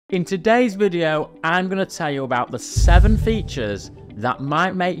In today's video, I'm going to tell you about the 7 features that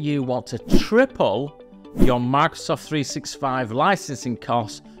might make you want to triple your Microsoft 365 licensing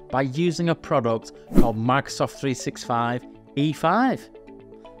costs by using a product called Microsoft 365 E5.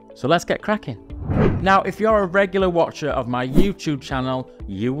 So let's get cracking. Now, if you're a regular watcher of my YouTube channel,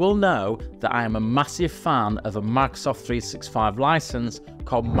 you will know that I am a massive fan of a Microsoft 365 license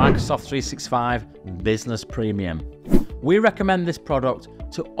called Microsoft 365 Business Premium. We recommend this product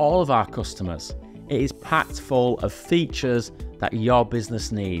to all of our customers. It is packed full of features that your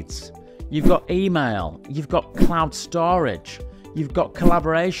business needs. You've got email, you've got cloud storage, you've got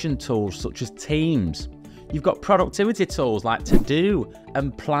collaboration tools such as Teams, you've got productivity tools like To-Do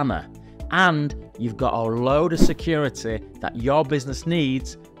and Planner, and you've got a load of security that your business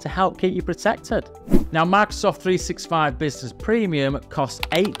needs to help keep you protected. Now, Microsoft 365 Business Premium costs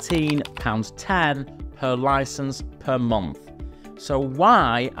 £18.10 per license per month. So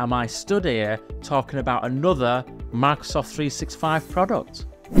why am I stood here talking about another Microsoft 365 product?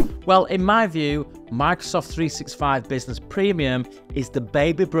 Well, in my view, Microsoft 365 Business Premium is the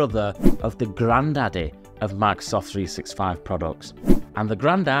baby brother of the granddaddy of Microsoft 365 products. And the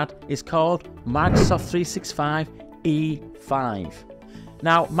granddad is called Microsoft 365 E5.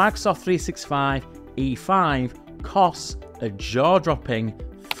 Now, Microsoft 365 E5 costs a jaw-dropping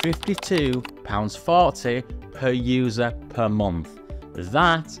 £52.40 per user per month.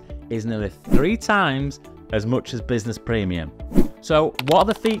 That is nearly 3 times as much as Business Premium. So what are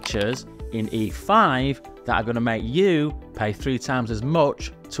the features in E5 that are going to make you pay 3 times as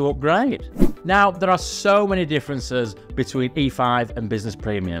much to upgrade? Now, there are so many differences between E5 and Business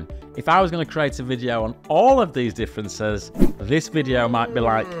Premium. If I was going to create a video on all of these differences, this video might be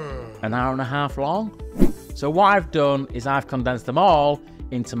like an hour and a half long. So what I've done is I've condensed them all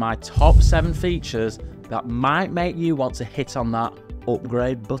into my top 7 features that might make you want to hit on that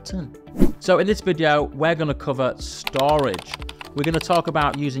upgrade button. So in this video, we're going to cover storage. We're going to talk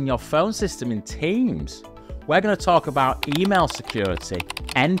about using your phone system in Teams. We're going to talk about email security,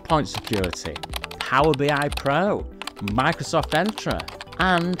 endpoint security, Power BI Pro, Microsoft Entra,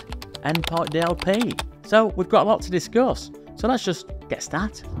 and Endpoint DLP. So we've got a lot to discuss. So let's just get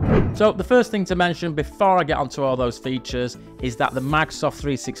started. So the first thing to mention before I get onto all those features is that the Microsoft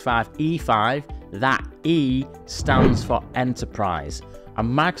 365 E5, that E stands for Enterprise. And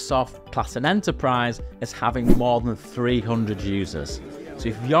Microsoft class an enterprise as having more than 300 users. So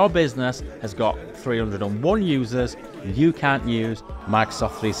if your business has got 301 users, you can't use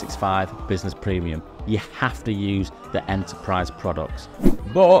Microsoft 365 Business Premium. You have to use the enterprise products.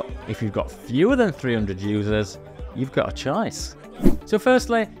 But if you've got fewer than 300 users, you've got a choice. So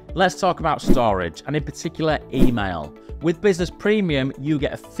firstly, let's talk about storage, and in particular email. With Business Premium, you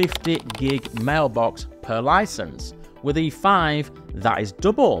get a 50 gig mailbox per license. With E5, that is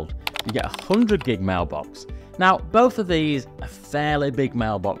doubled. You get a 100 gig mailbox. Now, both of these are fairly big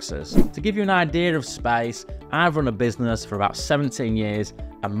mailboxes. To give you an idea of space, I've run a business for about 17 years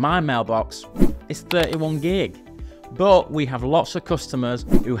and my mailbox is 31 gig. But we have lots of customers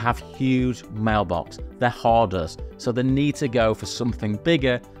who have huge mailbox. They're hoarders, so they need to go for something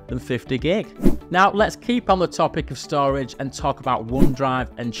bigger than 50 gig. Now, let's keep on the topic of storage and talk about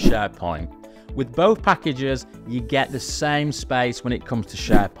OneDrive and SharePoint. With both packages, you get the same space when it comes to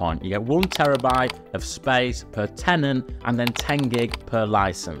SharePoint. You get 1 terabyte of space per tenant and then 10 gig per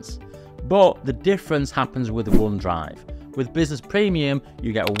license. But the difference happens with OneDrive. With Business Premium,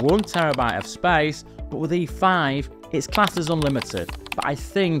 you get 1 terabyte of space, but with E5, it's classed as unlimited. But I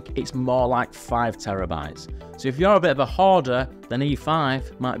think it's more like 5 terabytes. So if you're a bit of a hoarder, then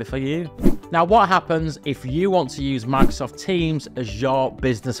E5 might be for you. Now, what happens if you want to use Microsoft Teams as your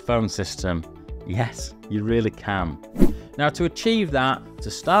business phone system? Yes, you really can. Now, to achieve that,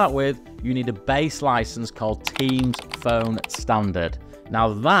 to start with, you need a base license called Teams Phone Standard.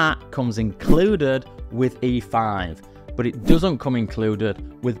 Now, that comes included with E5, but it doesn't come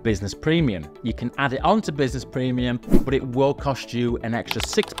included with Business Premium. You can add it onto Business Premium, but it will cost you an extra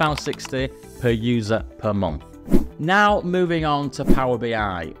 £6.60 per user per month. Now, moving on to Power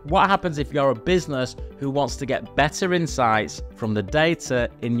BI. What happens if you're a business who wants to get better insights from the data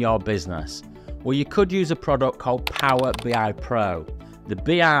in your business? Well, you could use a product called Power BI Pro. The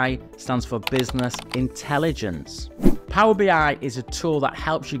BI stands for Business Intelligence. Power BI is a tool that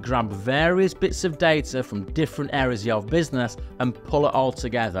helps you grab various bits of data from different areas of your business and pull it all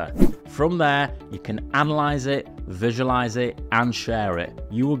together. From there, you can analyze it, visualize it, and share it.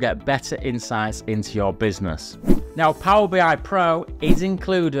 You will get better insights into your business. Now, Power BI Pro is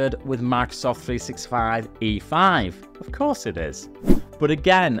included with Microsoft 365 E5. Of course it is. But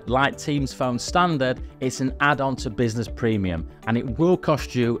again, like Teams Phone Standard, it's an add-on to Business Premium, and it will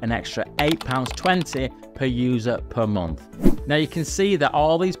cost you an extra £8.20 per user per month. Now you can see that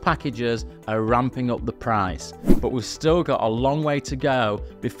all these packages are ramping up the price, but we've still got a long way to go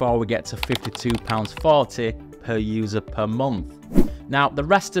before we get to £52.40 per user per month. Now the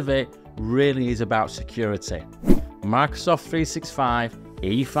rest of it really is about security. Microsoft 365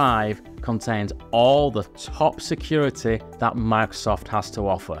 E5 contains all the top security that Microsoft has to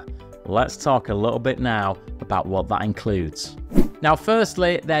offer. Let's talk a little bit now about what that includes. Now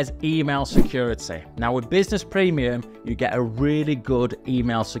firstly, there's email security. Now with Business Premium, you get a really good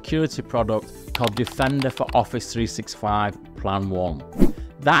email security product called Defender for Office 365 Plan 1.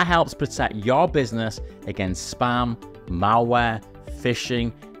 That helps protect your business against spam, malware,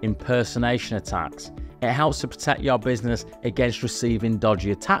 phishing, impersonation attacks. It helps to protect your business against receiving dodgy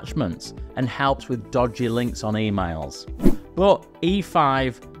attachments and helps with dodgy links on emails. But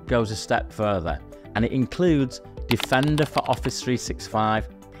E5 goes a step further, and it includes Defender for Office 365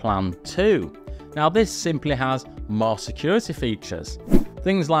 Plan 2. Now this simply has more security features.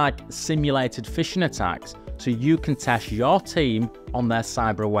 Things like simulated phishing attacks, so you can test your team on their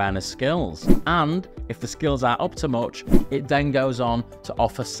cyber awareness skills. And if the skills are up to much, it then goes on to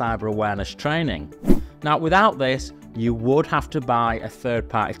offer cyber awareness training. Now without this, you would have to buy a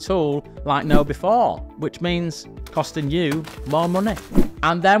third-party tool like KnowBe4, which means costing you more money.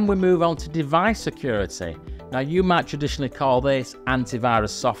 And then we move on to device security. Now you might traditionally call this antivirus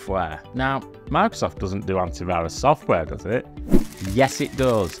software. Now Microsoft doesn't do antivirus software, does it? Yes it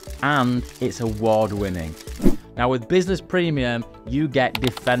does, and it's award-winning. Now with Business Premium, you get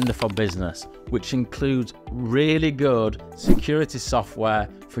Defender for Business, which includes really good security software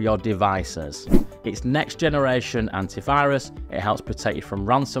for your devices. It's next generation antivirus, it helps protect you from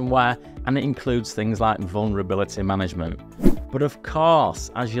ransomware, and it includes things like vulnerability management. But of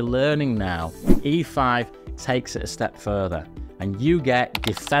course, as you're learning now, E5 takes it a step further, and you get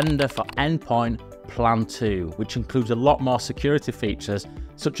Defender for Endpoint Plan 2, which includes a lot more security features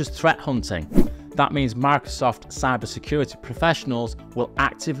such as threat hunting. That means Microsoft cybersecurity professionals will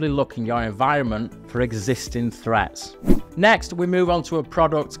actively look in your environment for existing threats. Next, we move on to a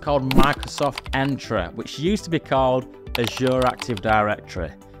product called Microsoft Entra, which used to be called Azure Active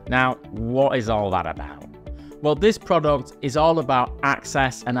Directory. Now, what is all that about? Well, this product is all about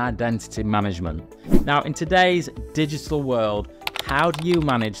access and identity management. Now, in today's digital world, how do you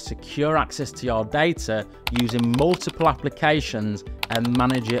manage secure access to your data using multiple applications and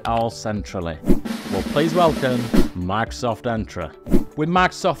manage it all centrally? Well, please welcome Microsoft Entra. With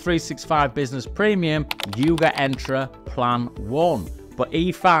Microsoft 365 Business Premium, you get Entra Plan 1, but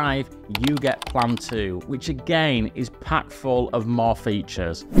E5, you get Plan 2, which again is packed full of more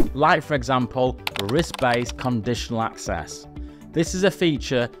features, like for example, risk-based conditional access. This is a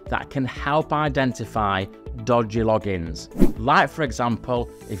feature that can help identify dodgy logins. Like for example,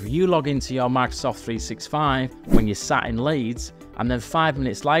 if you log into your Microsoft 365 when you're sat in Leeds, and then 5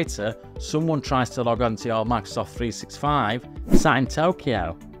 minutes later, someone tries to log onto your Microsoft 365 sat in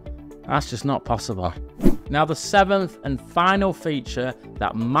Tokyo. That's just not possible. Now the seventh and final feature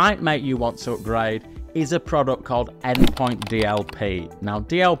that might make you want to upgrade is a product called Endpoint DLP. Now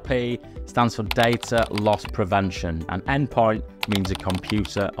DLP stands for Data Loss Prevention, and endpoint means a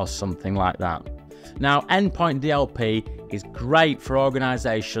computer or something like that. Now Endpoint DLP is great for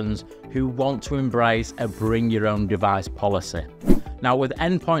organizations who want to embrace a bring your own device policy. Now with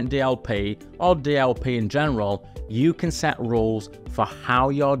Endpoint DLP, or DLP in general, you can set rules for how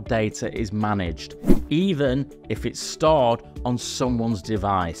your data is managed, even if it's stored on someone's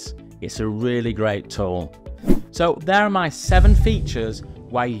device. It's a really great tool. So there are my 7 features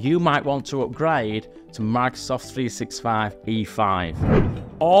why you might want to upgrade to Microsoft 365 E5.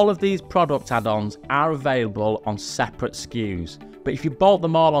 All of these product add-ons are available on separate SKUs, but if you bolt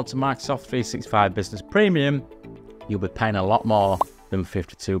them all onto Microsoft 365 Business Premium, you'll be paying a lot more than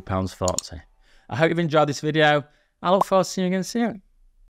 £52.40. I hope you've enjoyed this video. I look forward to seeing you again soon.